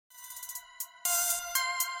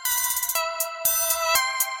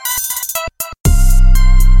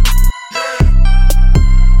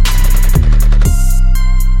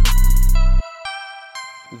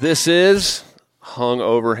This is hung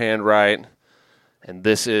overhand right, and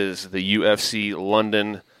this is the UFC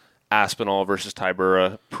London Aspinall versus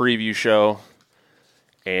Tybura preview show,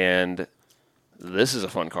 and this is a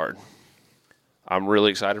fun card. I'm really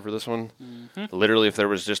excited for this one. Mm-hmm. Literally, if there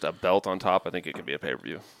was just a belt on top, I think it could be a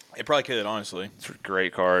pay-per-view. It probably could, honestly. It's a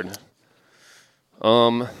great card.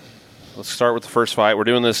 Let's start with the first fight. We're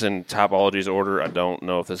doing this in Topology's order. I don't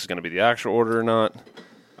know if this is going to be the actual order or not.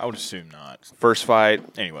 I would assume not. First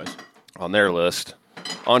fight. Anyways. On their list.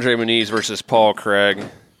 Andre Muniz versus Paul Craig.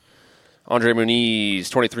 Andre Muniz,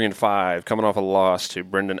 23-5, coming off a loss to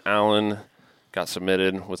Brendan Allen. Got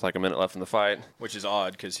submitted with like a minute left in the fight. Which is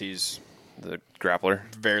odd because he's the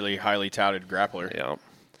grappler. Very highly touted grappler.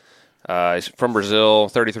 Yeah. He's from Brazil,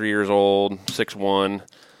 33 years old, 6'1".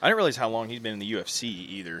 I didn't realize how long he's been in the UFC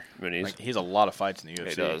either. Muniz. Like, he has a lot of fights in the UFC.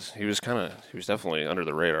 He does. He was definitely under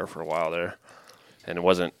the radar for a while there. And he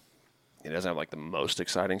doesn't have like the most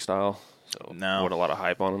exciting style. So no. Wasn't a lot of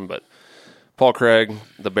hype on him. But Paul Craig,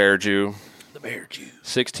 the Bear Jew. The Bear Jew.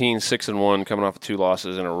 16-6-1, coming off of 2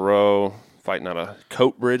 losses in a row, fighting out of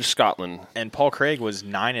Coatbridge, Scotland. And Paul Craig was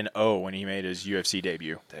 9-0 when he made his UFC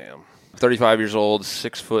debut. Damn. 35 years old,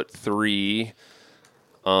 6'3".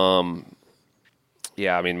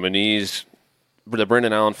 Yeah, I mean, Muniz, the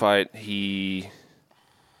Brendan Allen fight, he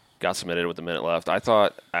got submitted with a minute left. I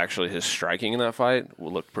thought, actually, his striking in that fight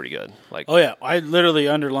looked pretty good. Oh, yeah. I literally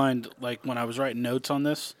underlined, like, when I was writing notes on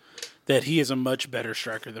this, that he is a much better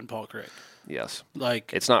striker than Paul Craig. Yes.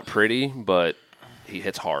 Like, it's not pretty, but he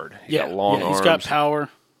hits hard. He's got long arms. He's got power.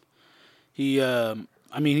 He's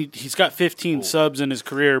got 15 subs in his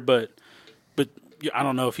career, but I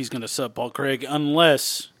don't know if he's going to sub Paul Craig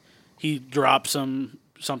unless he drops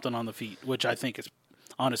something on the feet, which I think is,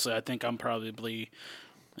 honestly, I think I'm probably,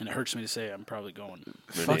 and it hurts me to say, I'm probably going.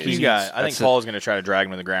 Fuck you guys. I think Paul's going to try to drag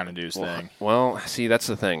him to the ground and do his thing. Well, see, that's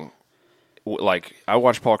the thing. Like, I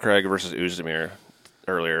watched Paul Craig versus Uzdemir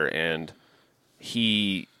earlier, and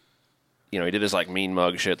he did his, like, mean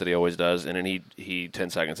mug shit that he always does, and then he 10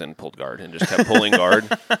 seconds in pulled guard and just kept pulling guard.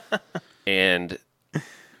 And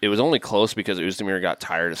it was only close because Uzdemir got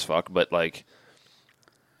tired as fuck, but, like,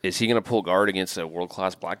 is he going to pull guard against a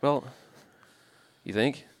world-class black belt? You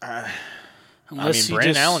think?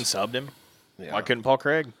 Brendan Allen subbed him. Yeah. Why couldn't Paul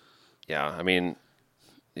Craig? Yeah,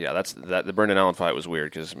 the Brendan Allen fight was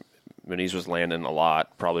weird because Muniz was landing a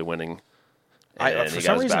lot, probably winning. And for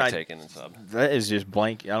some reason, taken and subbed. That is just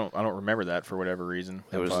blank. I don't remember that for whatever reason.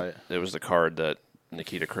 It was the card that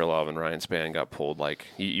Nikita Krylov and Ryan Spann got pulled. Like,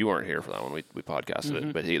 you weren't here for that one. We podcasted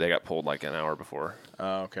it, but they got pulled like an hour before.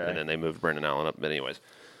 Oh, okay. And then they moved Brendan Allen up. But anyways,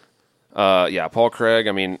 Paul Craig.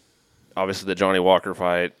 I mean, obviously the Johnny Walker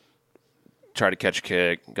fight. Tried to catch a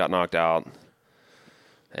kick, got knocked out,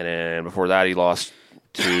 and then before that he lost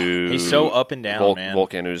to. He's so up and down, man.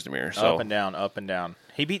 Volkan Uzdemir. So. Up and down.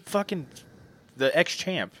 He beat fucking the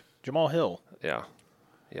ex-champ Jamal Hill. Yeah,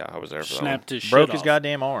 I was there for Snapped that one. his shit Broke his off.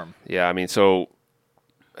 goddamn arm. Yeah, I mean, so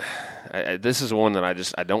this is one that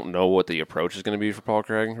I don't know what the approach is going to be for Paul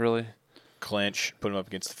Craig. Really, clinch, put him up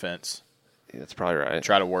against the fence. Yeah, that's probably right.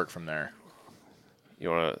 Try to work from there. You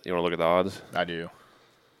want to look at the odds? I do.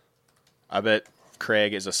 I bet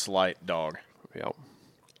Craig is a slight dog. Yep,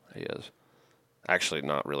 he is. Actually,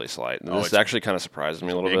 not really slight. This actually kind of surprises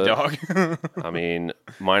me a little big bit. Dog. I mean,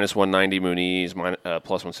 minus 190 Muniz,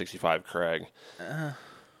 plus 165 Craig.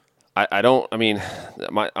 I'm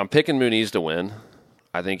picking Muniz to win.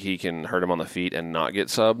 I think he can hurt him on the feet and not get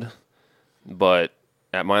subbed. But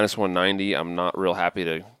at minus 190, I'm not real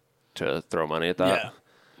happy to throw money at that.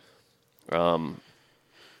 Yeah.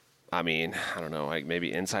 I mean, I don't know, like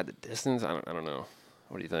maybe inside the distance. I don't know.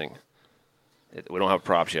 What do you think? We don't have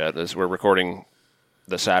props yet. We're recording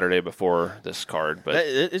the Saturday before this card, but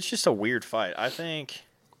it's just a weird fight. I think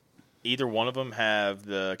either one of them have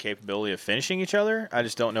the capability of finishing each other. I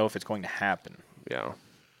just don't know if it's going to happen. Yeah,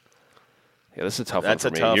 this is a tough one for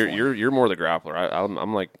me. Tough you're more the grappler.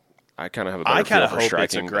 I'm like, I kind of have a better feel for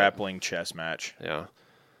striking. Hope it's a grappling chess match. Yeah,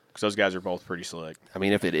 because those guys are both pretty slick. I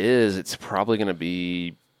mean, if it is, it's probably going to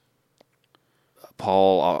be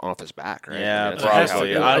Paul off his back, right? Yeah,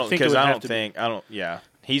 probably. Yeah,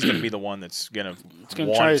 he's going to be the one that's going to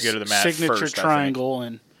try to go to the mat signature first, triangle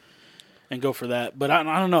and go for that. But I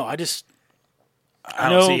don't know. I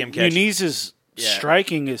don't see him catch. Muniz's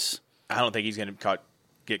striking is. I don't think he's going to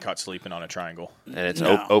get caught sleeping on a triangle. And it's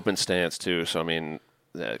open stance too. So I mean,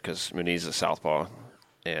 because Muniz is a southpaw,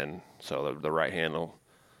 and so the right hand will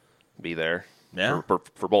be there. Yeah.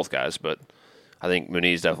 For both guys, but I think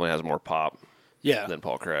Muniz definitely has more pop. Yeah. Than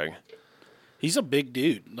Paul Craig. He's a big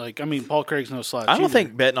dude. Like, I mean, Paul Craig's no slouch. I don't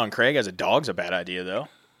think betting on Craig as a dog's a bad idea, though.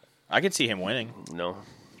 I could see him winning. No.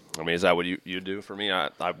 I mean, is that what you do for me? I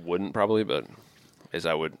wouldn't probably, but is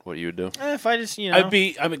that what you would do? If I just,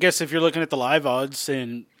 I guess if you're looking at the live odds,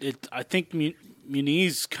 and I think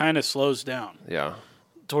Muniz kind of slows down. Yeah.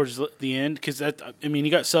 Towards the end, because he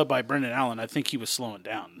got subbed by Brendan Allen. I think he was slowing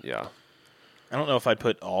down. Yeah. I don't know if I'd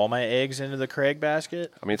put all my eggs into the Craig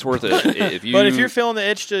basket. I mean, it's worth it. But if you're feeling the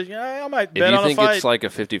itch to, I might bet on a fight. If you think it's like a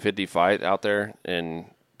 50-50 fight out there, and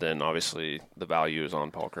then obviously the value is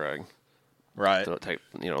on Paul Craig. Right. So take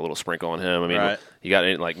a little sprinkle on him. I mean, right. You got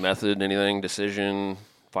any like method, anything, decision,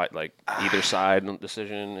 fight, like either side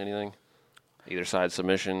decision, anything, either side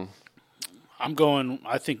submission. I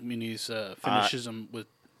think Muniz finishes him with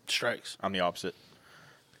strikes. I'm the opposite.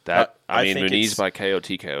 I mean, Muniz by KO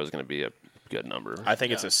TKO is going to be a good number. I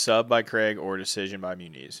think it's a sub by Craig or a decision by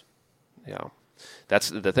Muniz. Yeah. That's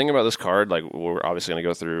the thing about this card. Like, we're obviously going to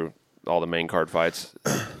go through all the main card fights.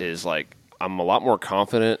 Is like I'm a lot more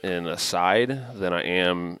confident in a side than I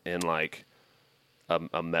am in like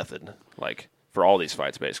a method. Like for all these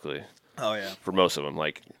fights, basically. Oh yeah. For most of them,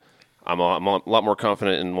 like I'm a lot more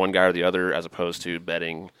confident in one guy or the other as opposed to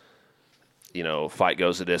betting. Fight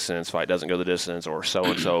goes the distance, fight doesn't go the distance, or so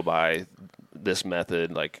and so by this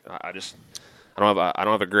method. Like I don't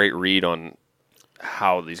have a great read on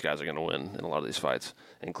how these guys are going to win in a lot of these fights,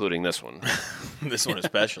 including this one. This one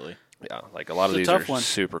especially. Yeah, like a lot of It's these a are tough one.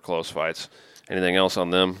 super close fights. Anything else on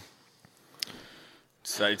them?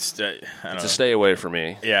 So it's a stay away for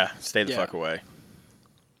me. Yeah, stay the fuck away.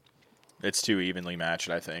 It's too evenly matched,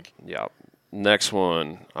 I think. Yeah. Next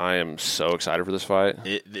one, I am so excited for this fight.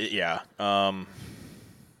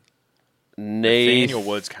 Nathaniel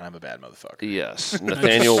Wood's kind of a bad motherfucker. Yes,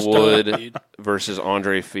 Nathaniel Wood versus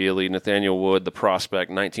Andre Feely. Nathaniel Wood, the prospect,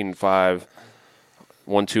 19-5,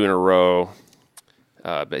 1-2 in a row.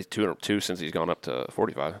 2 since he's gone up to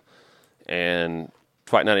 45. And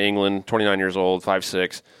fighting out of England, 29 years old,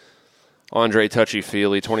 5'6". Andre Touchy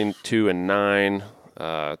Feely,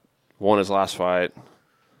 22-9, won his last fight.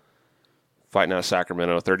 Fighting out of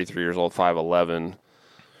Sacramento, 33 years old, 5'11".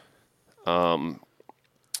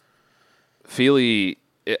 Feely,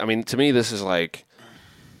 I mean, to me, this is like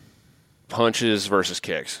punches versus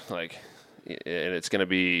kicks. Like, and it's going to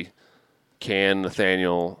be, can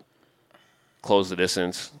Nathaniel close the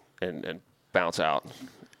distance and bounce out?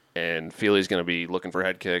 And Feely's going to be looking for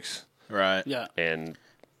head kicks. Right. Yeah. And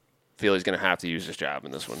Feely's going to have to use his jab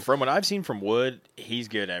in this one. From what I've seen from Wood, he's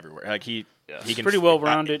good everywhere. Like he can pretty well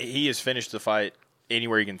rounded. He has finished the fight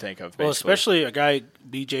anywhere you can think of. Basically. Well, especially a guy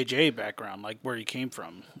BJJ background, like where he came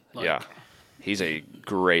from. Like, yeah, he's a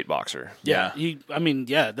great boxer. Yeah.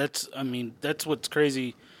 That's what's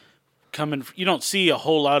crazy. You don't see a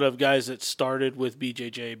whole lot of guys that started with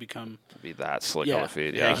BJJ be that slick on the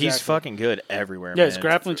feet. Yeah, he's fucking good everywhere. Yeah, man. his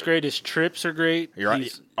grappling's great. His trips are great. You're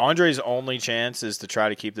right. Andre's only chance is to try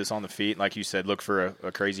to keep this on the feet. Like you said, look for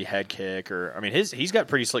a crazy head kick, or he's got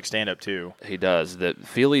pretty slick stand up too. He does. That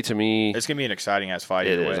Feely to me, it's gonna be an exciting ass fight.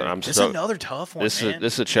 It either is. way. And this is another tough one. This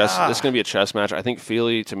is a chess. This is gonna be a chess match. I think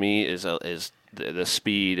Feely to me is the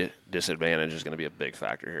speed disadvantage is gonna be a big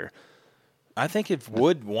factor here. I think if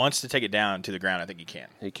Wood wants to take it down to the ground, I think he can.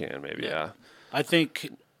 He can, maybe, yeah. I think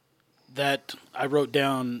that I wrote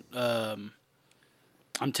down I'm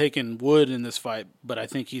taking Wood in this fight, but I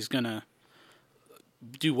think he's going to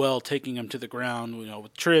do well taking him to the ground,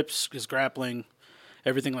 with trips, his grappling,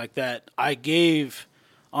 everything like that. I gave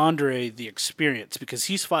Andre the experience because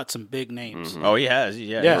he's fought some big names. Mm-hmm. Oh, he has.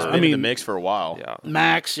 Yeah, he's been in the mix for a while. Yeah.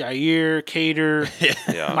 Max, Yair, Cater,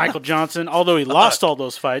 Michael Johnson. Although he lost all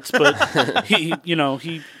those fights, but he's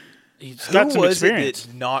got some experience.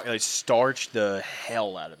 Who was it that starched the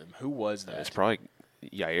hell out of him? Who was that? It's probably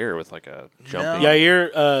Yair with like a jumping.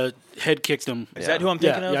 Yair head kicked him. Is that who I'm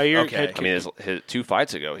thinking of? Yair okay. head kicked him. His 2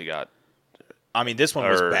 fights ago, he got. This one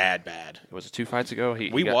was bad. Was it 2 fights ago?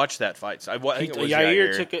 We watched that fight. I think it was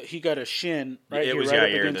Yair. He got a shin. Right, it here, was right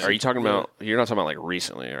Yair. Are you talking about? You're not talking about like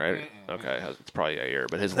recently, right? Okay, it's probably Yair.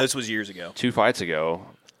 But this was years ago. 2 fights ago,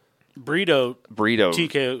 Brito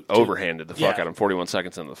TKO overhanded the fuck out of him 41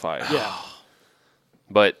 seconds into the fight. Yeah.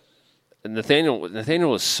 But Nathaniel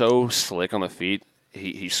was so slick on the feet.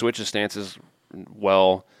 He switches stances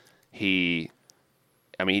well. He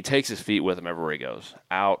takes his feet with him everywhere he goes.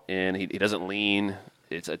 Out, in. He doesn't lean.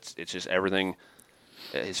 It's just everything.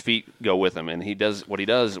 His feet go with him, and he does what he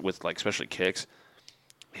does with like especially kicks.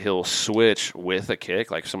 He'll switch with a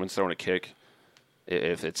kick, like if someone's throwing a kick.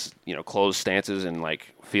 If it's closed stances and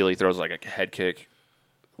like Feely throws like a head kick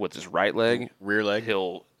with his right leg, rear leg,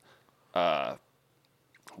 he'll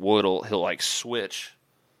like switch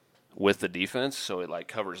with the defense, so it like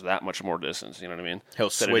covers that much more distance. You know what I mean? He'll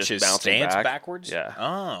Instead of switch just his bouncing stance back. backwards? Yeah.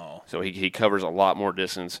 Oh. So he covers a lot more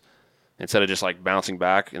distance. Instead of just like bouncing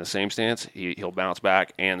back in the same stance, he'll bounce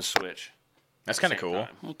back and switch. That's kind of cool.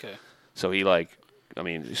 time. Okay. So he like, I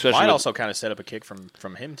mean, especially Might with- also kind of set up a kick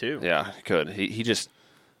from him too. yeah, he could. He just,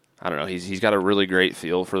 I don't know. He's got a really great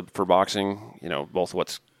feel for boxing. You know, both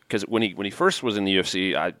because when he first was in the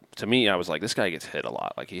UFC, to me I was like, this guy gets hit a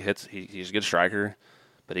lot. Like he's a good striker,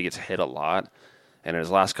 but he gets hit a lot. And in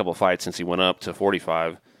his last couple of fights since he went up to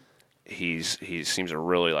 45, he seems to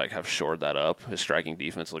really like have shored that up. His striking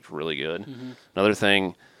defense looked really good. Mm-hmm. Another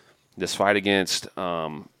thing, this fight against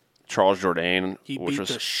Charles Jourdain, He beat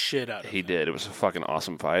the shit out of him. He did. It was a fucking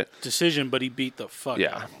awesome fight. Decision, but he beat the fuck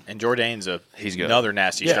out of him. And Jourdain's He's good. another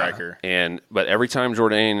nasty striker. But every time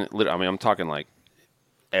Jourdain, I mean, I'm talking like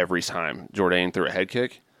every time Jourdain threw a head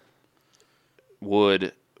kick,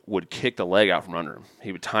 would kick the leg out from under him.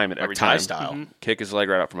 He would time it every Thai time. style. Mm-hmm. Kick his leg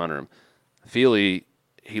right out from under him. Feely,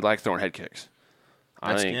 he likes throwing head kicks.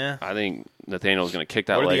 I think Nathaniel's going to kick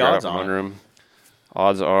that What are leg the right out odds from on under him.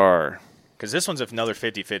 Odds are... Because this one's another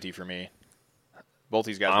 50-50 for me. Both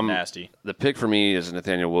these guys are nasty. The pick for me is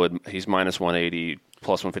Nathaniel Wood. He's minus 180,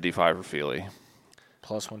 plus 155 for Feely.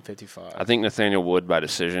 Plus 155. I think Nathaniel Wood by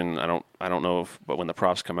decision. I don't know but when the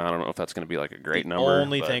props come out, I don't know if that's going to be like a great number. The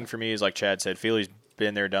only thing for me is, like Chad said, Feely's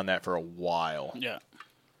been there, done that for a while. Yeah.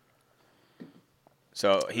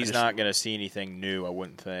 So he's not going to see anything new, I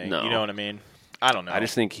wouldn't think. No. You know what I mean? I don't know. I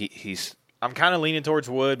just think he's... I'm kind of leaning towards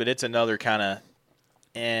Wood, but it's another kind of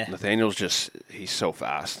Nathaniel's he's so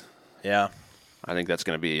fast. Yeah. I think that's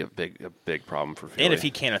going to be a big problem for Feely. And if he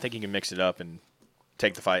can, I think he can mix it up and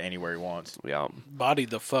take the fight anywhere he wants. Yeah. Bodied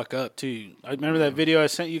the fuck up, too. I remember that video I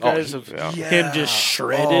sent you guys of him just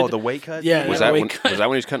shredded. Oh, the weight cut? Yeah. Was that when he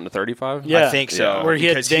was cutting to 35? Yeah. I think so. Where he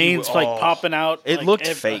had Because Danes popping out. It looked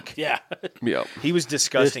fake. Yeah. Yeah. He was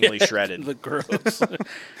disgustingly shredded. Look gross.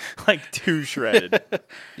 Like too shredded.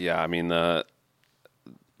 Yeah, I mean,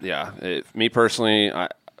 me personally,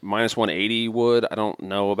 minus 180 Wood. I don't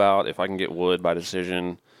know about if I can get Wood by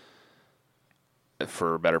decision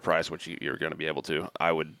for a better price, which you're going to be able to.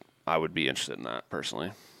 I would be interested in that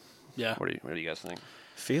personally. Yeah. What do you guys think?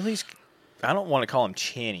 Feely's, I don't want to call him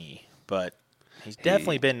chinny, but he's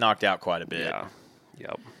definitely been knocked out quite a bit. Yeah.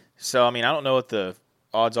 Yep. So, I mean, I don't know what the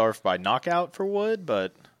odds are by knockout for Wood,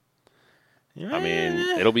 but I mean,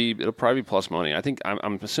 it'll probably be plus money. I think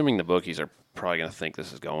I'm assuming the bookies are probably going to think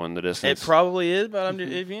this is going the distance. It probably is, but I'm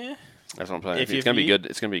just, yeah. That's what I'm saying. If It's going to be good.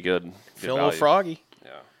 It's going to be good. Feel a little froggy.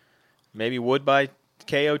 Yeah. Maybe Wood by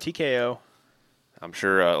KO, TKO. I'm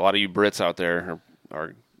sure a lot of you Brits out there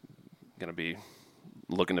are going to be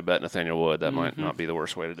looking to bet Nathaniel Wood. That might not be the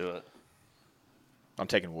worst way to do it. I'm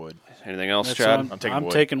taking Wood. Anything else, That's Chad? I'm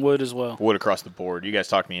Wood. taking Wood as well. Wood across the board. You guys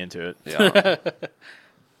talked me into it. Yeah.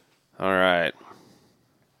 All right.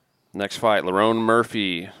 Next fight, Lerone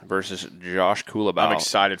Murphy versus Josh Kulabau. I'm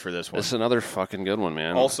excited for this one. This is another fucking good one,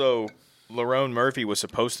 man. Also, Lerone Murphy was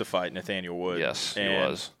supposed to fight Nathaniel Wood. Yes, he and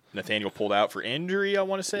was. Nathaniel pulled out for injury, I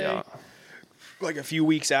want to say. Yeah. Like a few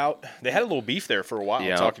weeks out. They had a little beef there for a while,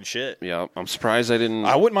 Yeah. talking shit. Yeah, I'm surprised they didn't.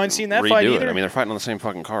 I wouldn't mind seeing that redo fight it. either. I mean, they're fighting on the same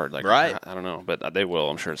fucking card. Like, Right. I don't know, but they will,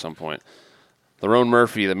 I'm sure, at some point. Lerone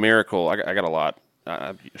Murphy, the Miracle. I got a lot.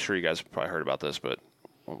 I'm sure you guys have probably heard about this, but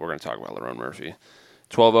we're going to talk about Lerone Murphy.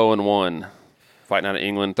 12-0-1, fighting out of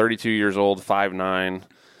England. 32 years old, 5'9".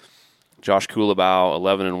 Josh Kulabau,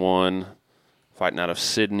 11-1, fighting out of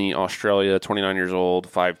Sydney, Australia. 29 years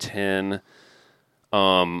old, 5'10".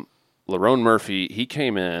 Lerone Murphy, he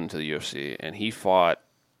came into the UFC and he fought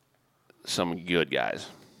some good guys.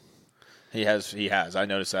 He has. I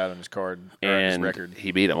noticed that on his card, or on And his record.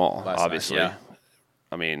 he beat them all, last night, obviously. yeah.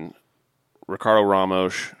 I mean, Ricardo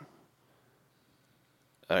Ramos,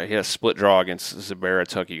 he had a split draw against Tybura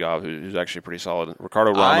Tukigov, who's actually pretty solid.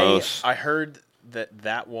 Ricardo Ramos. I heard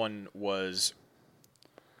that one was,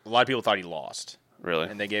 a lot of people thought he lost. Really?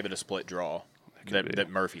 And they gave it a split draw that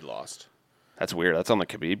Murphy lost. That's weird. That's on the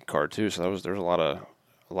Khabib card, too. So there's a lot of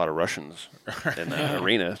Russians in that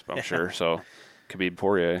arena, I'm sure. So Khabib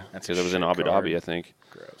Poirier. That's because a it was in shit Abu card. Dhabi, I think.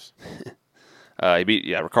 Gross. He beat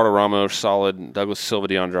Ricardo Ramos, solid. Douglas Silva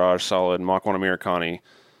de Andrade, solid. Makwan Amirkhani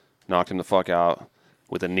knocked him the fuck out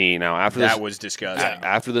with a knee. Now That was disgusting.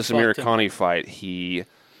 after this Amirkhani fight, he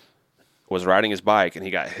was riding his bike and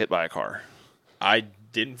he got hit by a car. I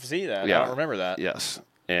didn't see that. Yeah. I don't remember that. Yes,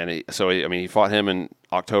 and he fought him in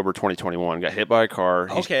October 2021. Got hit by a car.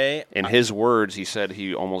 Okay. In his words, he said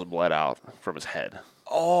he almost bled out from his head.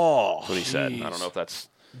 Oh. That's what he said. I don't know if that's.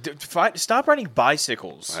 Stop riding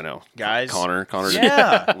bicycles. I know, Guys. Connor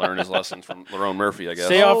Yeah. learned his lessons from Lerone Murphy, I guess.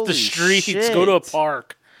 Stay off Holy the streets. shit. Go to a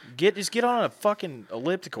park. Just get on a fucking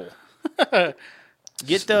elliptical.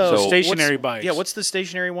 Get the stationary bikes. Yeah, what's the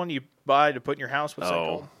stationary one you buy to put in your house? What's that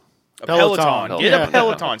called? A Peloton. Get a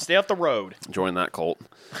Peloton. Stay off the road. Join that cult.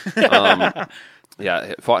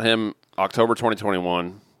 Fought him October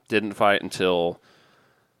 2021. Didn't fight until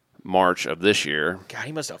March of this year. God,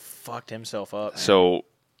 he must have fucked himself up. Man. So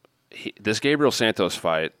this Gabriel Santos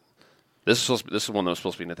fight, this is one that was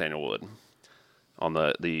supposed to be Nathaniel Wood on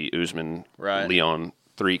the Usman Leon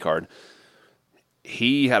 3 card.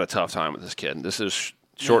 He had a tough time with this kid. This is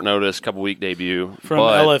short notice, couple week debut. From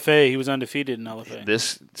LFA, he was undefeated in LFA.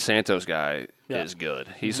 This Santos guy is good.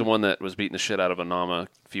 He's the one that was beating the shit out of Anama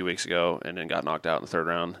a few weeks ago and then got knocked out in the third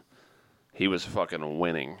round. He was fucking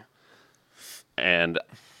winning. And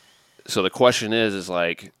so the question is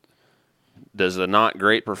like, does the not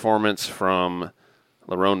great performance from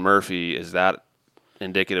Lerone Murphy, is that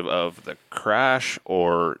indicative of the crash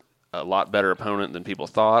or a lot better opponent than people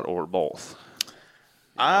thought, or both?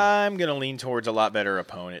 I'm going to lean towards a lot better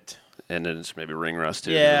opponent. And then it's maybe ring rust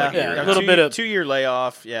too. Yeah, a little bit of 2-year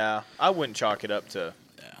layoff. Yeah, I wouldn't chalk it up to.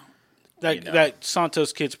 That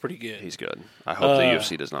Santos kid's pretty good. He's good. I hope the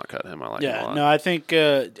UFC does not cut him. I like him a lot. No, I think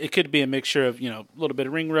it could be a mixture of a little bit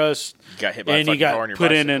of ring rust. You got hit by and a he fucking car on got your put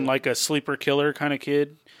bicycle. in like a sleeper killer kind of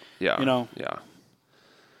kid. Yeah, Yeah.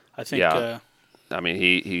 I think. Yeah. I mean,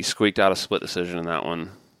 he squeaked out a split decision in that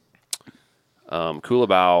one.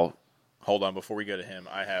 Kulabau. Hold on, before we go to him,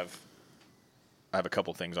 I have a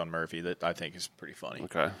couple things on Murphy that I think is pretty funny.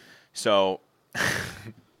 Okay. So,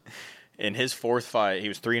 in his fourth fight, he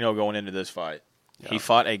was 3-0 going into this fight. Yeah. He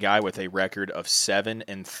fought a guy with a record of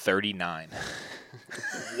 7-39.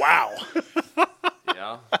 Wow.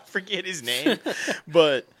 Yeah. I forget his name,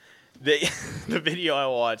 but the video I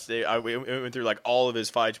watched, we went through like all of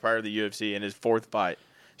his fights prior to the UFC, and his fourth fight,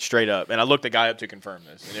 straight up. And I looked the guy up to confirm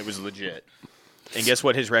this, and it was legit. And guess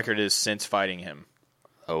what his record is since fighting him?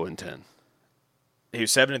 0-10. He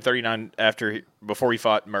was 7-39 before he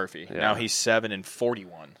fought Murphy. Yeah. Now he's 7-41.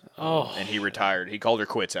 Oh, and he retired. He called her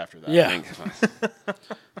quits after that. Yeah.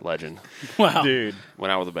 Legend. Wow. Dude.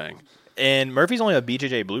 Went out with a bang. And Murphy's only a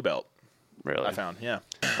BJJ blue belt. Really? I found, yeah.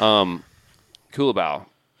 Kulabau.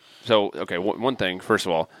 So, okay, one thing, first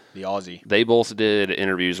of all. The Aussie. They both did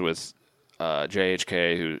interviews with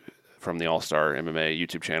JHK, who from the All-Star MMA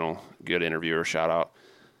YouTube channel. Good interviewer, shout out.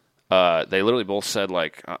 They literally both said,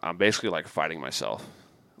 like, I'm basically, like, fighting myself.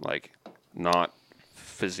 Like, not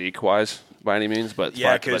physique-wise by any means, but,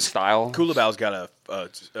 but style. Kulabau's got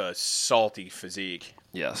a salty physique.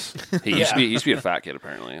 Yes. He used to be a fat kid,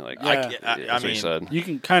 apparently. Like, I mean, he said. You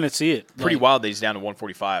can kind of see it. Pretty wild that he's down to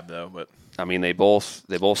 145, though. But I mean, they both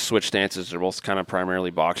switch stances. They're both kind of primarily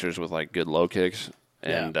boxers with, like, good low kicks.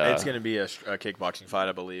 And it's going to be a kickboxing fight,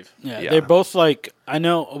 I believe. Yeah, they're both like, I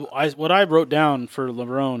know what I wrote down for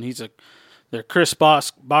Lerone. They're crisp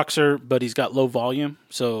boxer, but he's got low volume.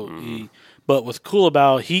 So but with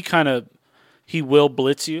Kulabau, he will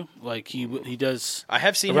blitz you. Like he does. I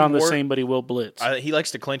have seen around him the work, same, but he will blitz. He likes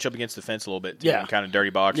to clinch up against the fence a little bit too, and kind of dirty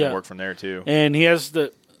box and work from there too. And he has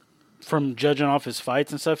from judging off his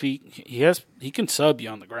fights and stuff, he can sub you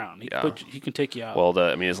on the ground. He can take you out. Well,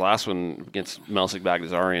 his last one against Melsik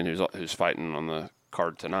Bagdasarian, who's fighting on the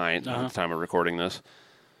card tonight at the time of recording this,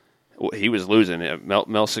 he was losing.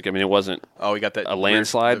 Melsik, I mean, it wasn't he got that a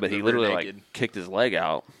landslide, but he literally kicked his leg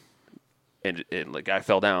out, and the guy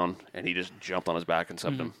fell down, and he just jumped on his back and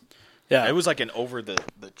subbed him. Yeah, it was like an over the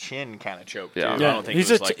chin kind of choke. Yeah, too. I don't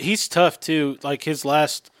think he's tough too. Like his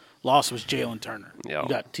last loss was Jalen Turner. Yeah, he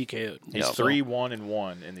got TKO'd. He's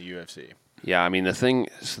 3-1-1 in the UFC. Yeah, I mean the thing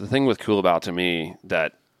with Kulabau to me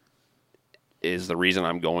that is the reason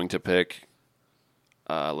I'm going to pick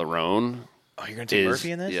Lerone. Oh, you're going to take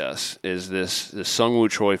Murphy in this? Yes, is this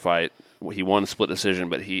Sungwoo Choi fight? He won a split decision,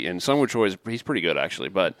 but Sungwoo Choi he's pretty good actually,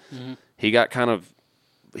 but he can kind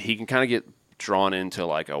of get drawn into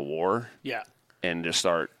like a war. Yeah, and just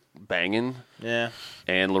start banging. Yeah,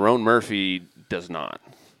 and Lerone Murphy does not.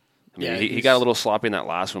 I mean, he got a little sloppy in that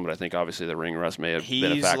last one, but I think obviously the ring rust may have been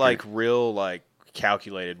a factor. He's like real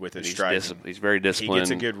calculated with his striking. He's very disciplined. He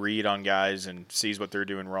gets a good read on guys and sees what they're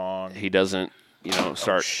doing wrong. He doesn't,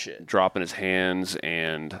 start dropping his hands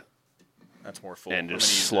and that's more full and just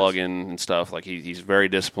slugging and stuff. Like he's very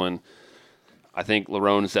disciplined. I think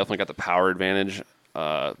Lerone's definitely got the power advantage.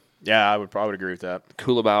 Yeah, I would probably agree with that.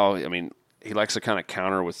 Kulabau, I mean, he likes to kind of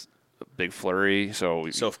counter with a big flurry. So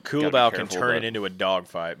if Kulabau can turn it into a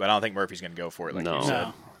dogfight, but I don't think Murphy's going to go for it like you said.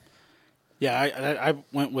 No. Yeah, I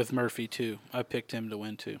went with Murphy, too. I picked him to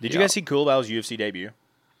win, too. Did you guys see Kulabau's UFC debut?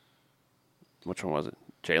 Which one was it?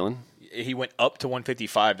 Jalen? He went up to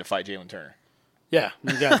 155 to fight Jalen Turner. Yeah,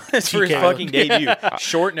 we got It's for his TK. fucking debut.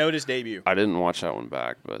 Short notice debut. I didn't watch that one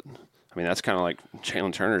back, but I mean that's kind of like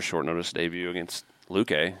Jalen Turner's short notice debut against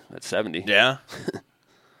Luque at 70. Yeah.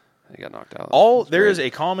 He got knocked out. There is a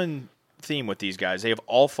common theme with these guys. They have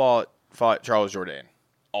all fought Charles Jourdain.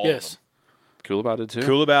 All of them. Culibao did too.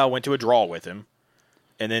 Culibao went to a draw with him.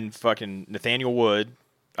 And then fucking Nathaniel Wood.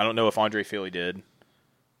 I don't know if Andre Philly did.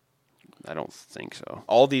 I don't think so.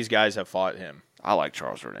 All these guys have fought him. I like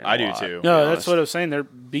Charles Jourdain. I do lot, too. to be No, that's honest. what I was saying. They're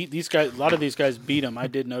beat these guys. A lot of these guys beat him. I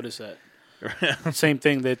did notice that. Same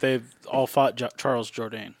thing that they've all fought Charles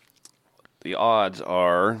Jourdain. The odds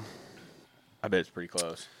are I bet it's pretty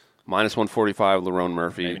close. minus 145 Lerone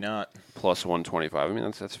Murphy, Maybe not. plus 125. I mean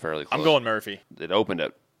that's fairly close. I'm going Murphy. It opened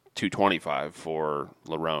at 225 for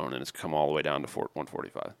Lerone, and it's come all the way down to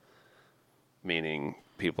 145. Meaning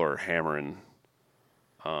people are hammering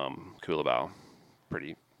Culibao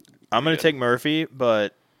pretty. I'm going to take Murphy,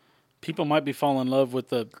 but People might be falling in love with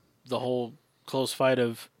the whole close fight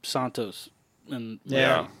of Santos and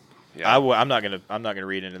Yeah. I'm not gonna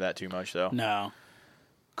read into that too much though. No.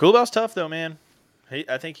 Culibao's tough though, man.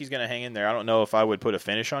 I think he's gonna hang in there. I don't know if I would put a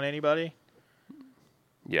finish on anybody.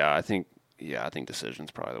 I think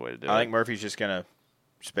decision's probably the way to do it. I think Murphy's just gonna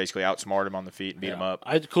basically outsmart him on the feet and beat him up.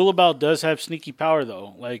 Culibao does have sneaky power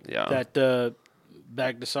though. Like Yeah. that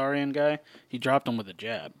Bagdasarian guy, he dropped him with a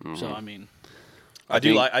jab. Mm-hmm. So I mean, I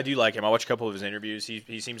do like him. I watched a couple of his interviews.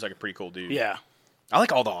 He seems like a pretty cool dude. yeah. I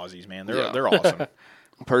like all the Aussies, man. Yeah. They're awesome.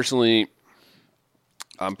 Personally,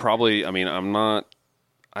 I'm probably. I mean, I'm not.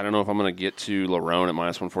 I don't know if I'm going to get to Lerone at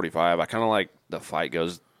minus 145. I kind of like the fight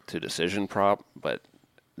goes to decision prop, but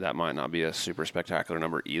that might not be a super spectacular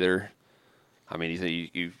number either. I mean, you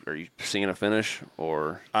think you are you seeing a finish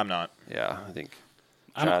or? I'm not. Yeah, I think.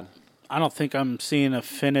 I don't think I'm seeing a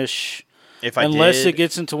finish Unless it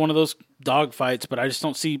gets into one of those dog fights, but I just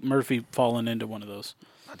don't see Murphy falling into one of those.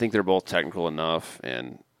 I think they're both technical enough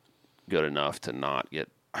and good enough to not get.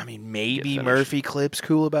 I mean, maybe finished. Murphy clips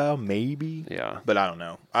Culibao, maybe. Yeah, But I don't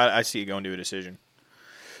know. I see it going to a decision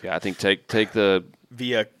yeah. I think take the.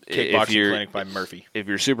 via If kickboxing you're- clinic by Murphy. If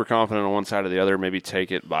you're super confident on one side or the other, maybe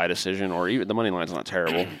take it by decision, or even the money line's not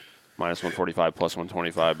terrible, minus 145 plus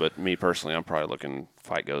 125. But me personally, I'm probably looking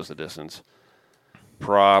fight goes the distance.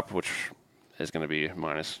 Prop, which is going to be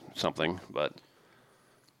minus something, but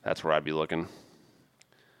that's where I'd be looking.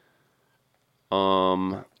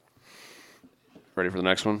 Ready for the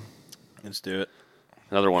next one? Let's do it.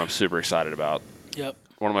 Another one I'm super excited about. Yep.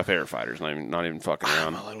 One of my favorite fighters. Not even fucking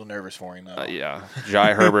around. I'm a little nervous for him, though. Yeah,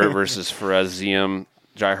 Jai Herbert versus Fares Ziem.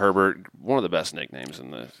 Jai Herbert, one of the best nicknames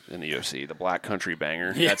in the UFC, the Black Country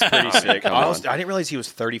Banger. Yeah. That's pretty sick. Come I on. didn't realize he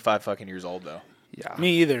was 35 fucking years old, though. Yeah,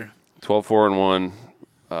 Me either. 12-4-1,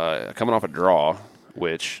 coming off a draw.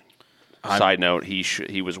 Which, side note,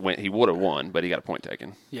 he would have won, but he got a point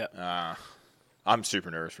taken. Yep. I'm super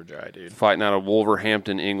nervous for Jai, dude. Fighting out of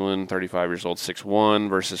Wolverhampton, England, 35 years old, 6'1",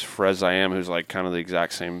 versus Fares Ziem, who's like kind of the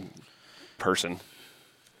exact same person,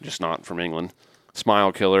 just not from England.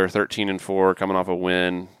 Smile killer, 13-4, coming off a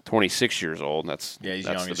win, 26 years old. That's He's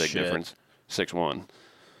that's young the as big shit. difference. 6'1",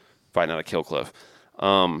 fighting out of Killcliff.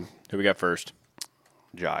 Who we got first?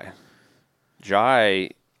 Jai,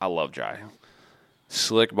 I love Jai.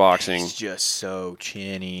 Slick boxing. He's just so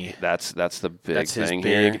chinny. That's the big That's his thing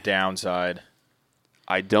big here. downside.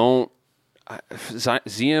 Ziem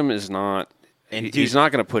is not. And He's dude,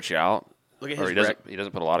 not going to put you out. Look at Or his he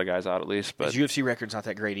doesn't put a lot of guys out at least. But his UFC record's not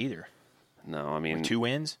that great either. no, I mean 2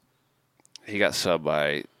 wins. he got subbed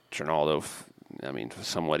by Trinaldo.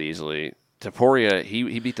 Somewhat easily. Taporia,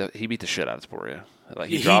 he beat the shit out of Taporia. Like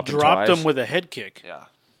He dropped dropped twice. him with a head kick Yeah.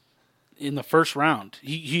 in the first round.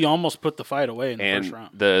 He almost put the fight away in the And first round.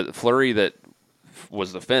 the flurry that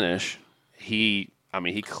was the finish, he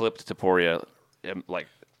clipped Taporia like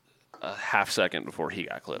a half second before he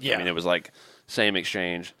got clipped. Yeah. I mean, it was like same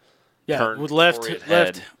exchange. Yeah, turned with left. Taporia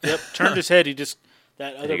head. Yep, turned his head. He just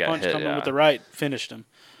that other got punch hit, coming yeah. with the right finished him.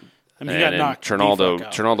 I mean, he got And knocked. the fuck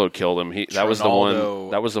out. Trinaldo killed him. That was the one. Trinaldo-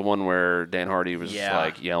 That was the one where Dan Hardy was Yeah.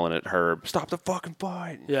 like yelling at Herb, "Stop the fucking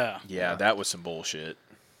fight!" Yeah, Yeah, that was some bullshit.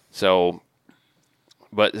 So,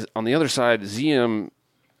 but on the other side, Ziem,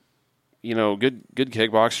 good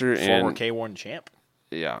kickboxer Former and K1 champ.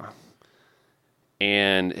 yeah.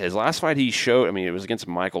 And his last fight he showed, it was against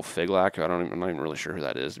Michael Figlak. I'm not even really sure who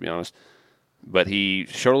that is, to be honest. But he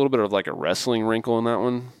showed a little bit of like a wrestling wrinkle in that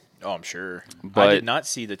one. Oh, I'm sure. But- I did not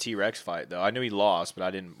see the T-Rex fight, though. I knew he lost, but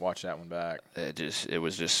I didn't watch that one back. It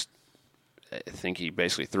was just, I think he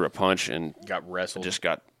basically threw a punch and Got wrestled. just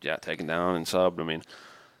got taken down and subbed. I mean,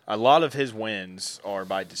 a lot of his wins are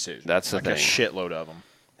by decision. That's the like thing. a shitload of them.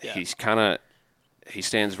 Yeah. he's kind of he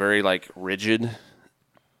stands very like rigid,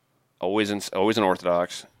 always in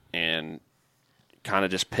orthodox, and kind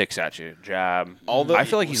of just picks at you, jab. Although I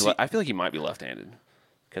feel like he might be left-handed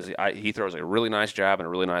because he throws a really nice jab and a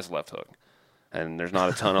really nice left hook, and there's not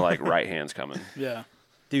a ton of like right hands coming. Yeah.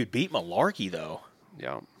 Dude, beat Malarkey though.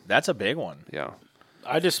 Yeah, That's a big one. yeah.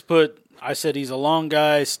 I said he's a long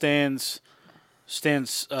guy, stands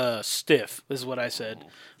stiff, is what I said.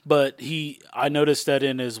 But I noticed that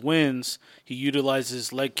in his wins, he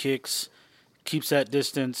utilizes leg kicks, keeps that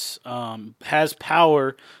distance, has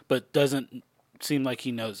power, but doesn't seem like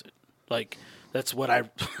he knows it. Like, that's what I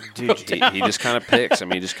Dude, he just kind of picks. I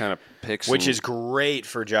mean, he just kind of picks. Which is great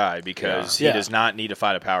for Jai because he does not need to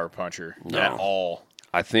fight a power puncher at all.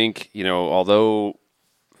 I think, although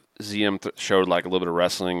ZM showed like a little bit of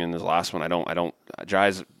wrestling in his last one,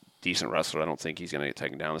 Jai's a decent wrestler. I don't think he's going to get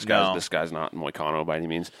taken down. This guy's not Moicano by any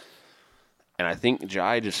means. And I think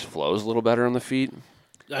Jai just flows a little better on the feet.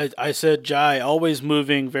 I said Jai, always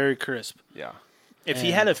moving, very crisp. Yeah. If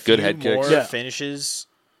he had a few good head more kicks. finishes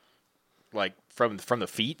like from the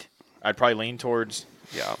feet, I'd probably lean towards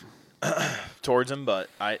him, but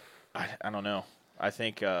I don't know. I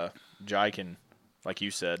think Jai can, like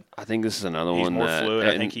you said. I think this is another He's one more that fluid.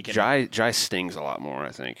 I think he can. Jai stings a lot more,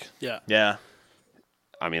 I think. Yeah. Yeah.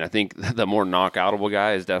 I mean, I think the more knockoutable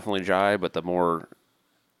guy is definitely Jai, but the one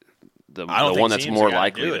that's Ziem's more the guy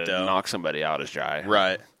to likely do it, to though. knock somebody out is Jai.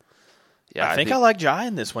 Right. Yeah, I think I like Jai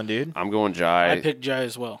in this one, dude. I'm going Jai. I picked Jai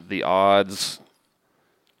as well. The odds.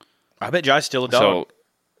 I bet Jai's still a dog. So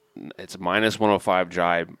it's minus 105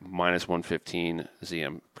 Jai, minus 115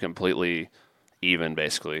 ZM. Completely even,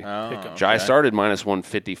 basically. Oh, Jai okay. started minus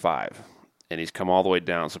 155, and he's come all the way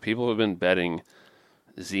down. So people have been betting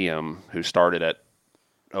ZM, who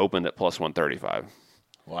opened at plus 135.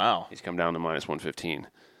 Wow. He's come down to minus 115.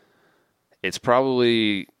 It's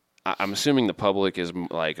probably, I'm assuming the public is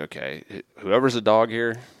like, okay, whoever's a dog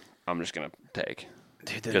here, I'm just going to take.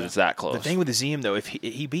 Because it's that close. The thing with the Ziem, though, if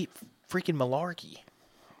he beat freaking Malarkey,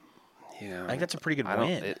 yeah, I think that's a pretty good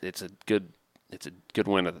win. It's a good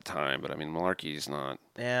win at the time, but I mean, Malarkey's not.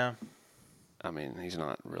 Yeah. I mean, he's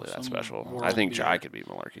not really that Some special. world I think beater. Jai could beat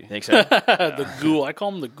Malarkey. Think so? The ghoul. I call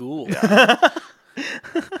him the ghoul.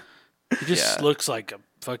 He just looks like a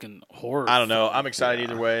fucking horror. I don't know. I'm excited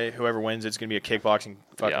either way. Whoever wins, it's going to be a kickboxing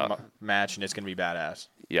fucking Yeah. match, and it's going to be badass.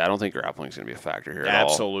 Yeah, I don't think grappling's going to be a factor here at all.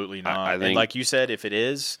 Absolutely not. I think, and like you said, if it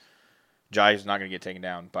is, Jai's not going to get taken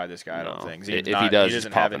down by this guy, I don't think. If Ziem's he does, he's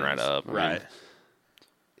doesn't have popping it in right his- up. I mean, Right.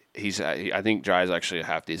 I think Jai's actually a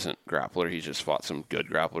half decent grappler. He's just fought some good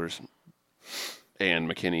grapplers. And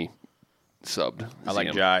McKinney subbed. I like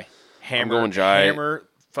Ziem. Jai. going Jai. Hammer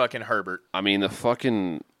fucking Herbert. I mean,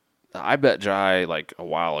 I bet Jai like a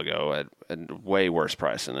while ago at a way worse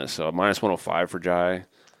price than this. So minus 105 for Jai,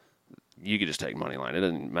 you could just take money line. It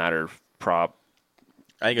doesn't matter. Prop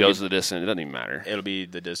I think goes to the distance. It doesn't even matter. it'll be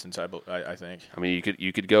the distance, I think. I mean,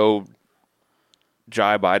 you could go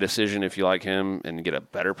Jai by decision if you like him and get a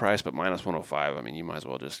better price, but minus 105. I mean, you might as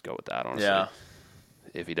well just go with that. Honestly, Yeah.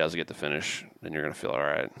 If he does get the finish, then you're gonna feel all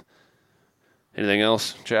right. Anything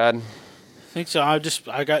else, Chad? I think so.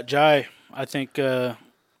 I got Jai. I think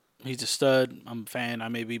he's a stud. I'm a fan. I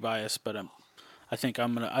may be biased, but I think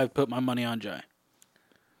I put my money on Jai.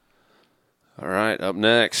 All right, up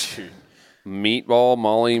next, Meatball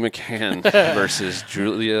Molly McCann versus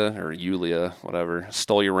Julia, whatever,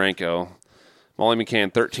 Stolyarenko. Molly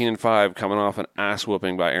McCann, 13-5, coming off an ass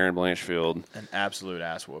whooping by Erin Blanchfield. An absolute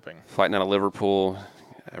ass whooping. Fighting out of Liverpool.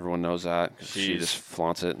 Everyone knows that 'cause she just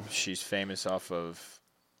flaunts it. She's famous off of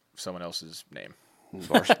someone else's name.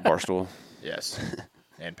 Barstool. Yes.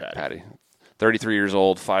 And Patty. Patty. 33 years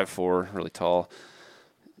old, 5'4", really tall.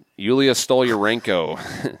 Yulia Stolyarenko,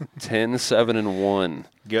 10-7-1.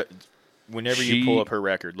 Whenever you pull up her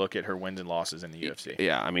record, look at her wins and losses in the UFC.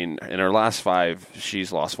 Yeah, I mean, in her last 5,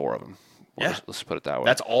 she's lost 4 of them. Yeah. Let's put it that way.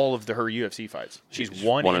 That's all of her UFC fights. She's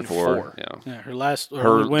 1 1 and 4. Yeah. Yeah,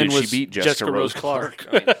 her win did she was beat Jessica Rose Clark.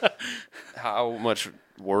 I mean, how much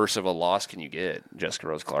worse of a loss can you get, Jessica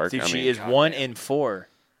Rose Clark? Dude, I she mean, is 1 and 4.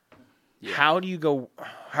 Yeah. How do you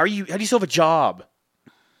still have a job?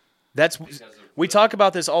 We talk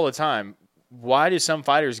about this all the time. Why do some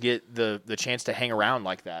fighters get the chance to hang around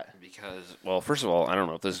like that? Because, well, first of all, I don't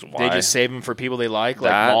know if this is why. They just save them for people they like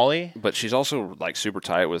That, Molly. But she's also like super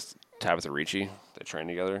tight with Tabitha Ricci. They train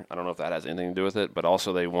together. I don't know if that has anything to do with it, but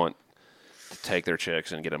also they want to take their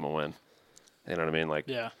chicks and get them a win. You know what I mean? Like,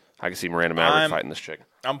 Yeah. I can see Miranda Maverick fighting this chick.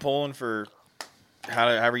 I'm pulling for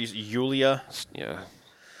however you Yulia. Yeah.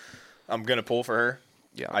 I'm gonna pull for her.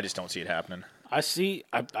 Yeah. I just don't see it happening. I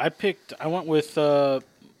went with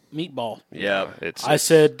meatball. Yeah. I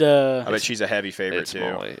said. I bet she's a heavy favorite it's too.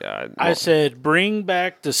 Molly. Yeah, I said, bring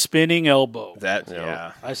back the spinning elbow.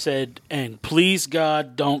 Yeah. I said, and please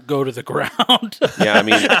God, don't go to the ground. Yeah, I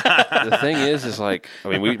mean, the thing is like, I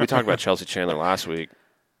mean, we talked about Chelsea Chandler last week.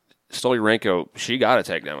 Stoliarenko, she got a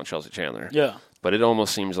takedown on Chelsea Chandler. Yeah. But it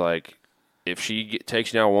almost seems like if she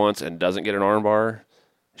takes you down once and doesn't get an armbar,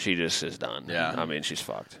 she just is done. Yeah. I mean, she's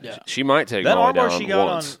fucked. Yeah. She might take That Molly armbar down she got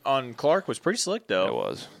once. on Clark was pretty slick, though. It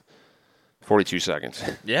was 42 seconds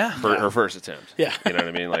Yeah. for her first attempt. Yeah. You know what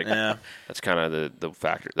I mean? Like, Yeah. that's kind of the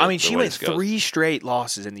factor. I mean, she way went this goes. 3 straight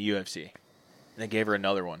losses in the UFC. And they gave her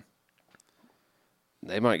another one.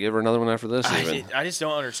 They might give her another one after this. Even I just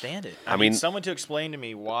don't understand it. I I mean, mean, someone to explain to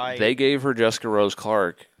me why. they gave her Jessica Rose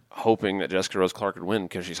Clark, hoping that Jessica Rose Clark would win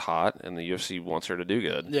because she's hot and the UFC wants her to do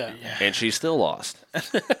good. Yeah. And she still lost.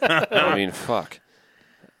 I mean, fuck.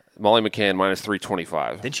 Molly McCann minus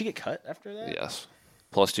 325. Didn't she get cut after that? Yes.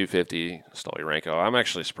 Plus 250, Stoliarenko. I'm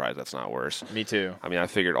actually surprised that's not worse. Me too. I mean, I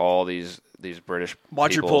figured all these British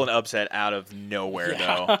Watch her people, pull an upset out of nowhere,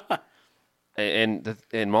 though.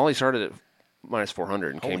 and Molly started at minus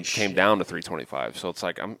 400 and Holy came shit. down to 325. So it's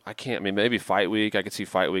like I can't. I mean, maybe fight week. I could see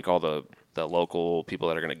fight week. All the local people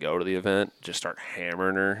that are going to go to the event just start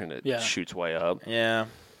hammering her, and it shoots way up. Yeah.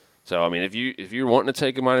 So I mean, if you're wanting to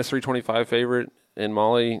take a minus 325 favorite in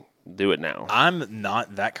Molly, do it now. I'm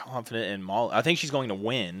not that confident in Molly. I think she's going to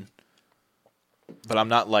win, but I'm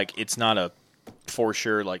not like it's not a for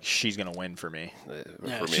sure like she's going to win for me.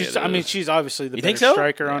 Yeah, For me, she's. it I mean, is. she's obviously the You better think so?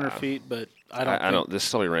 striker on her Yeah. feet, but I I don't. don't. This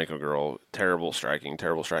Stoliarenko girl, terrible striking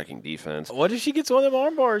defense. What if she gets one of them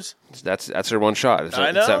arm bars? That's her one shot. It's, I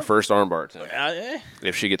it's know. that first armbar attempt.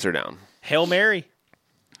 If she gets her down, Hail Mary.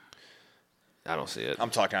 I don't see it.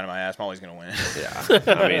 I'm talking out of my ass. Molly's going to win.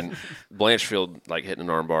 Yeah, I mean, Blanchfield like hitting an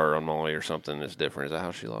armbar on Molly or something is different. Is that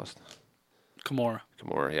how she lost? Kimura.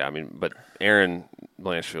 Kimura, yeah. I mean, but Aaron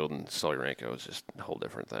Blanchfield and Stoliarenko is just a whole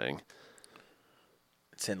different thing.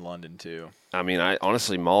 It's in London, too. I mean, I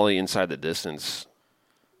honestly, Molly inside the distance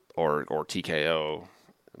or TKO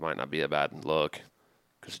might not be a bad look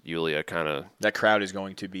because Yulia kind of That crowd is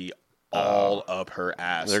going to be all up her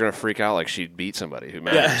ass. they're gonna freak out like she beat somebody who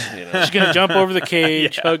matters. Yeah. You know? She's gonna jump over the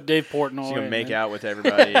cage, Yeah. hug Dave Portnoy. She's going to make and out with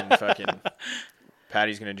everybody, and fucking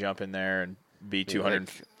Patty's going to jump in there and be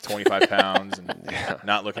 225 pounds and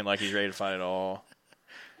not looking like he's ready to fight at all.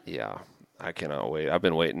 Yeah, I cannot wait. I've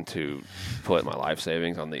been waiting to put my life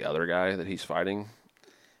savings on the other guy that he's fighting,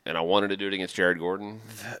 and I wanted to do it against Jared Gordon,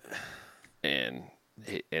 and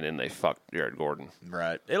then they fucked Jared Gordon.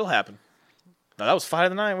 Right. It'll happen. No, that was fight of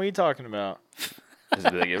the night. What are you talking about? Did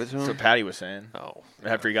they give it to That's him? what Patty was saying. Oh,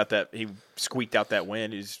 After he got that, he squeaked out that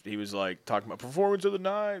win. He was like talking about performance of the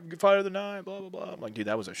night, fight of the night, blah, blah, blah. I'm like, dude,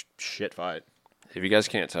 that was a shit fight. if you guys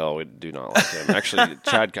can't tell, we do not like him. Actually,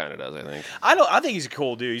 Chad kind of does. I think. I think he's a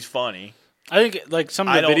cool dude. He's funny. I think like some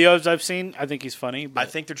of the videos I've seen, I think he's funny. But I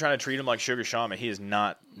think they're trying to treat him like Sugar Sean, but he is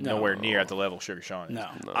not nowhere near at the level Sugar Sean is. No.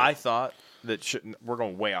 I thought that we're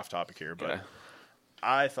going way off topic here, but Okay.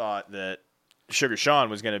 I thought that Sugar Sean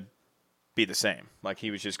was going to be the same. Like he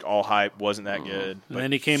was just all hype, wasn't that good. and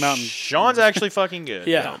then he came out and Sean's actually fucking good.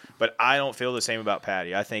 Yeah. But I don't feel the same about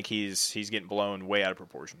Patty. I think he's getting blown way out of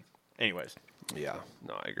proportion. Anyways, Yeah,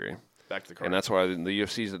 no, I agree. back to the card. And that's why the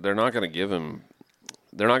UFC's they're not going to give him.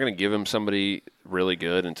 They're not going to give him somebody really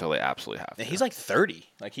good until they absolutely have to. And he's like 30.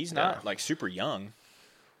 Like he's not Yeah. like super young.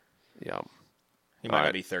 Yeah, He might All not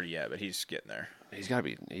right. be 30 yet, but he's getting there. he's got to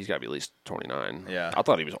be at least 29. Yeah. I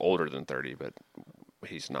thought he was older than 30, but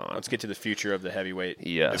he's not. Let's get to the future of the heavyweight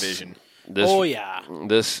Yes. division. This, oh yeah,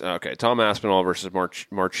 okay. Tom Aspinall versus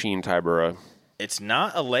Marcin Tybura. It's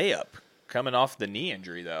not a layup coming off the knee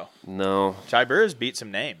injury, though. No, Tybura's beat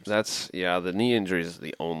some names. the knee injury is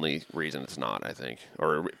the only reason it's not. I think,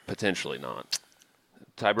 or potentially not.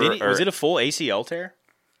 Tybura Was it a full ACL tear?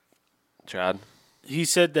 Chad? he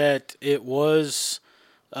said that it was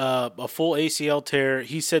a full ACL tear.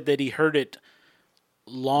 He said that he heard it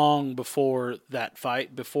long before that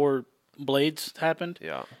fight, before Blades happened.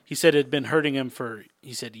 Yeah. He said it had been hurting him for,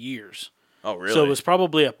 he said, years. Oh, really? So it was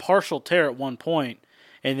probably a partial tear at one point,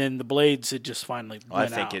 and then the Blades had just finally I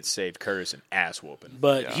went think out. it saved Curtis an ass whooping.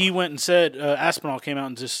 But Yeah. he went and said, Aspinall came out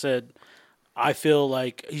and just said, I feel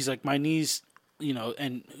like, he's like, my knees,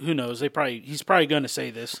 and who knows, he's probably going to say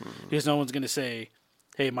this, because no one's going to say,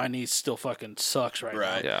 hey, my knees still fucking sucks right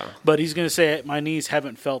Right. now. Yeah. But he's going to say, my knees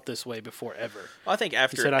haven't felt this way before ever. I think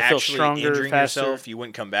after said, "I feel actually stronger, injuring faster." yourself, you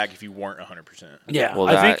wouldn't come back if you weren't 100%. Yeah, Well,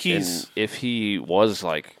 I think that, he's... and if he was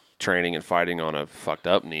like training and fighting on a fucked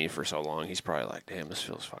up knee for so long, he's probably like, damn, this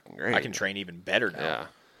feels fucking great. I can train even better now. Yeah.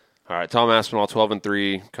 All right, Tom Aspinall,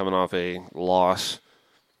 12-3, coming off a loss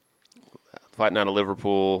fighting out of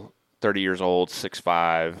Liverpool, 30 years old,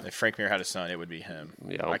 6'5". If Frank Mir had a son, it would be him.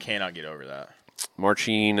 Yeah. I cannot get over that.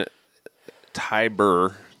 Marcin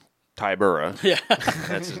Tybura. Yeah.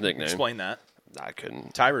 That's his nickname. Explain that. I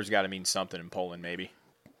couldn't. Tybur's got to mean something in Poland, maybe.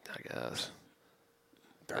 I guess.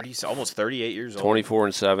 30, almost 38 years old.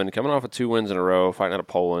 24-7, coming off of 2 wins in a row, fighting out of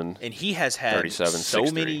Poland. And he has had 37, so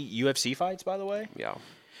 6'3". many UFC fights, by the way. Yeah.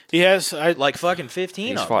 He has. Like fucking 15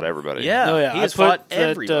 He's of fought them. everybody. Yeah. Oh yeah, He I has put fought that,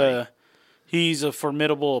 everybody. he's a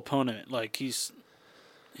formidable opponent. Like he's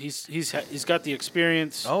got the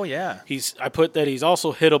experience. Oh, yeah. I put that he's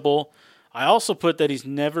also hittable. I also put that he's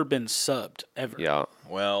never been subbed ever. Yeah.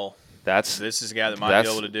 Well, This is a guy that might be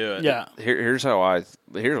able to do it. Yeah. Here's what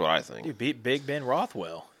I think. Dude, beat Big Ben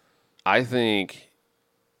Rothwell. I think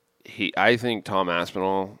Tom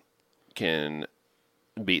Aspinall can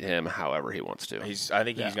beat him however he wants to. I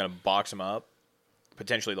think he's going to box him up,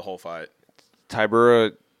 potentially the whole fight.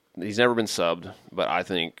 Tybura, he's never been subbed, but I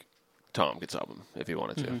think Tom could sub him if he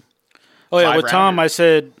wanted to. Mm-hmm. Oh yeah, with Tom, Five-rounder. I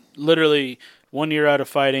said literally 1 year out of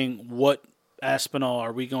fighting, what Aspinall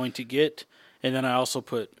are we going to get? And then I also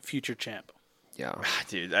put future champ. Yeah.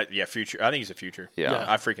 Dude, future. I think he's a future. Yeah.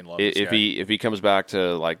 I freaking love this If guy. he comes back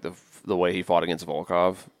to like the way he fought against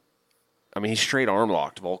Volkov, I mean, he straight arm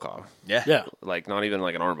locked Volkov. Yeah. Yeah. Like not even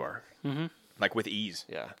like an armbar. Like with ease.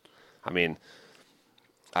 Yeah. I mean,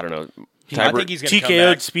 I don't know. I think he's going to come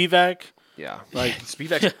TKO'd back. Spivak, Yeah. like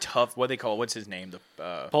Spivak's tough. What do they call it? What's his name?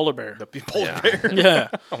 The polar bear. the polar bear. Yeah.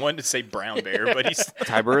 I wanted to say brown bear, but he's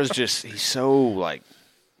Tybura's he's so like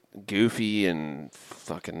goofy and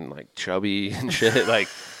fucking like chubby and shit. Like,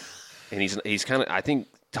 and he's kind of. I think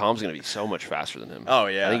Tom's gonna be so much faster than him. Oh,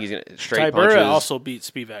 yeah. I think he's gonna straight Tybura punches. also beat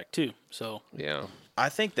Spivak too. So Yeah. I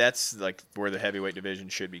think that's like where the heavyweight division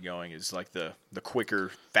should be going is like the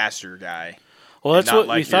quicker, faster guy. well, that's not what we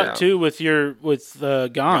like thought your- too with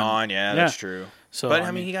Gone. Gone, yeah, that's true. So But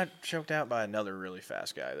I mean, he got choked out by another really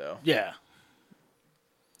fast guy, though. yeah,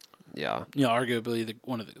 Yeah. you know, arguably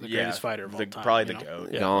one of the greatest fighter of all time. Probably you the know? GOAT. Yeah.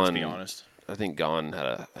 Let's Gone. be honest. I think Gon had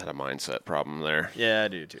a mindset problem there. Yeah, I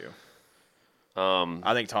do too.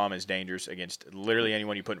 I think Tom is dangerous against literally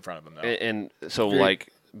anyone you put in front of him, though. And so Very- like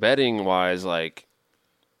betting wise, like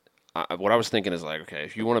what I was thinking is like, okay,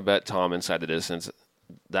 if you want to bet Tom inside the distance,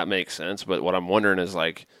 that makes sense. But what I'm wondering is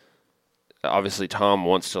like, obviously Tom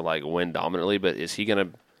wants to like win dominantly, but is he gonna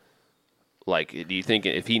like? Do you think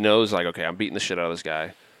if he knows like, okay, I'm beating the shit out of this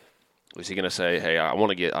guy, is he gonna say, hey, I want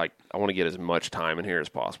to get as much time in here as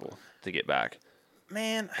possible to get back?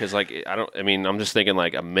 Man, Because like I'm just thinking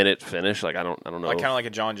like a minute finish. Like I don't know. like kind of like a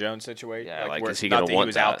John Jones situation. Yeah, like, where, is he not gonna that he want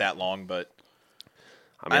was that? out that long, but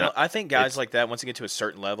I mean, I think guys it's- like that, once they get to a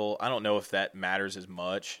certain level, I don't know if that matters as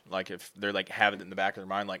much. Like if they're like having it in the back of their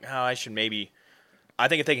mind, like, oh, I should maybe. I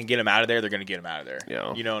think if they can get him out of there, they're going to get him out of there.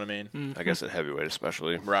 Yeah. You know what I mean? I guess at heavyweight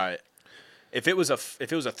especially. Right. If it was a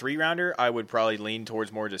 3-rounder, I would probably lean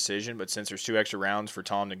towards more decision. But since there's 2 extra rounds for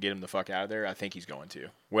Tom to get him the fuck out of there, I think he's going to.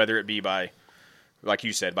 Whether it be by, like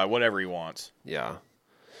you said, by whatever he wants. Yeah.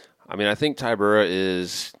 I mean, I think Tybura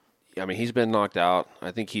is. I mean, he's been knocked out. I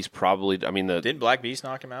think he's probably. I mean, Didn't Black Beast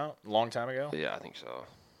knock him out a long time ago? Yeah, I think so.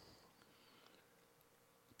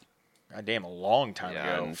 God damn, a long time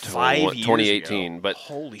Yeah, ago. in 5 years 2018. ago. But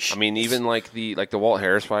holy shit! I mean, even like the Walt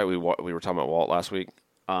Harris fight, we were talking about Walt last week.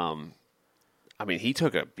 I mean, he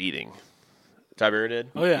took a beating. Tybura did.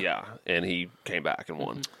 Oh yeah. Yeah, and he came back and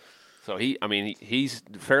won. So he's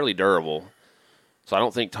fairly durable. So I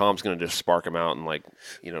don't think Tom's going to just spark him out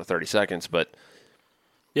in 30 seconds. But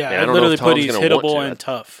Yeah, Man, I I don't know literally if put Tom's he's gonna want hittable to. and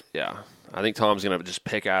tough. yeah, I think Tom's going to just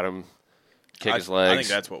pick at him, kick his legs. I think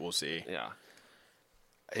that's what we'll see. Yeah.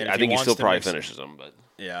 And I if think he wants still to probably mix it- finishes him, but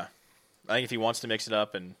Yeah. I think if he wants to mix it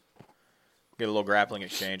up and get a little grappling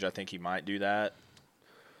exchange, I think he might do that.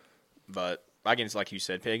 But against, like you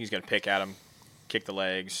said, he's going to pick at him, kick the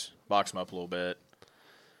legs, box him up a little bit.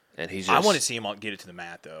 and he's I just. want to see him get it to the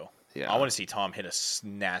mat, though. Yeah. I want to see Tom hit a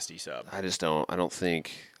nasty sub. I just don't. I don't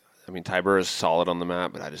think. I mean, Tybura is solid on the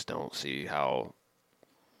mat, but I just don't see how.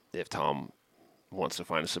 If Tom wants to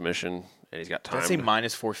find a submission and he's got time, Let's say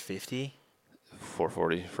minus 450.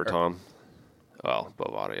 440 for Tom. Well,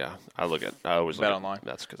 Bovada, yeah. I always Bet look online. At,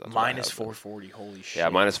 that's because that's Minus what I have, 440. Holy shit. Yeah,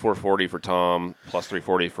 minus 440 for Tom, plus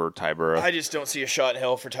 340 for Tybura. I just don't see a shot in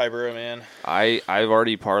hell for Tybura, man. I've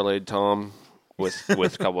already parlayed Tom with a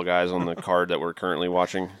couple of guys on the card that we're currently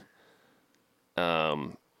watching.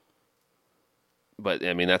 But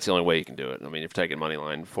I mean that's the only way you can do it. I mean, if you're taking money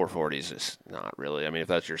line, 440 is just not really. I mean, if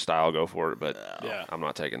that's your style, go for it. But Yeah. I'm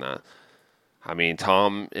not taking that. I mean,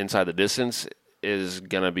 Tom inside the distance is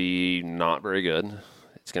gonna be not very good.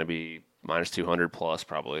 It's gonna be minus 200 plus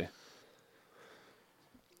probably.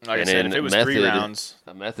 Like and I said, then if it was method, 3 rounds,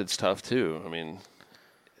 a method's tough too. I mean,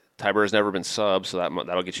 Tybura's never been sub, so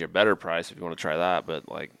that'll get you a better price if you want to try that. But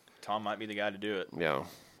like, Tom might be the guy to do it. yeah,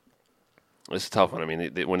 it's a tough one. I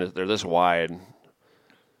mean, when they're this wide,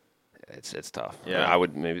 it's tough. Yeah, I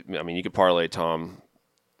would maybe. I mean, you could parlay Tom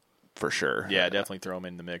for sure. Yeah, definitely throw him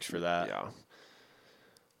in the mix for that. Yeah.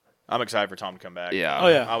 I'm excited for Tom to come back. Yeah. Oh,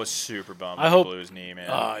 yeah. I was super bummed I when hope- he blew his knee, man.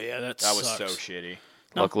 Oh, yeah, that was so sucks. shitty.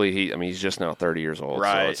 Luckily, he's just now 30 years old.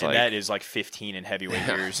 Right, So it's and like, that is like 15 in heavyweight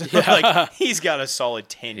years. Like, he's got a solid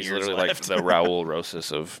 10 he's years literally left. like the Raul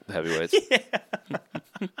Rosas of heavyweights.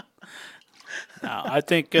 No, I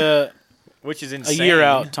think Which is a insane. year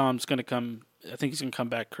out, Tom's going to come. I think he's going to come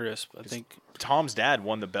back crisp. I think. Tom's dad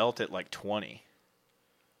won the belt at like 20.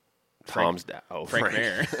 Tom's dad. Oh, Frank Frank.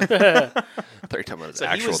 Mir. I thought you were talking about his So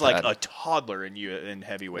he actual was like dad. a toddler in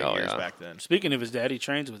heavyweight Oh, years yeah. back then. Speaking of his dad, he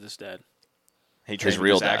trains with his dad. He trained with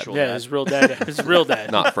real his dad. actual Yeah, dad. his real dad. His real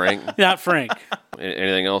dad. Not Frank. Not Frank.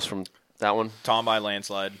 Anything else from that one? Tom by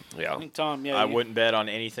landslide. Yeah. I think Tom. Yeah, I you- wouldn't bet on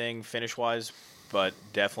anything finish wise, but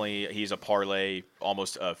definitely he's a parlay,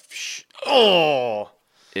 almost a.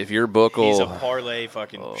 If your book He's a will, parlay,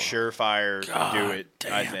 fucking surefire. Do it.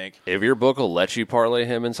 I damn. think. if your book will let you parlay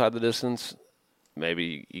him inside the distance,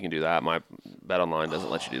 maybe you can do that. My Bet Online doesn't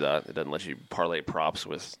let you do that. It doesn't let you parlay props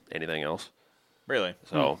with anything else. Really.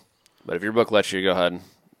 So, but if your book lets you, go ahead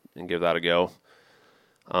and give that a go.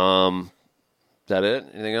 Is that it?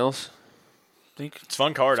 Anything else? think It's a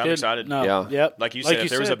fun card. I'm good. excited. No. Yeah. Yep. Like you said, if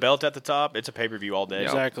there was a said. belt at the top, it's a pay per view all day. Yeah.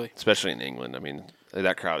 Exactly. Especially in England. I mean,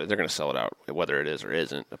 that crowd, they're going to sell it out, whether it is or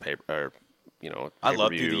isn't a paper, or I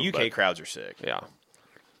love pay-per-view, the UK but- crowds are sick. Yeah.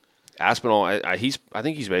 Aspinall, I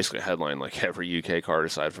think he's basically headlined like every UK card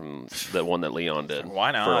aside from the one that Leon did.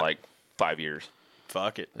 Why not? For like 5 years.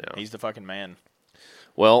 Fuck it. Yeah. He's the fucking man.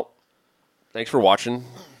 Well, thanks for watching.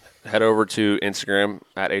 Head over to Instagram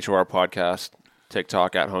at HOR Podcast,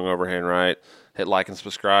 TikTok at Hungover Handwrite. Hit like and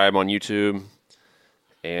subscribe on YouTube,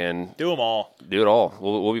 and Do them all. do it all.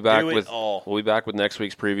 We'll be back Do it with all. we'll be back with next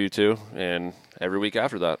week's preview too, and every week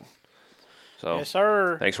after that. So Yes,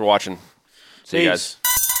 sir. thanks for watching. See you guys. Peace.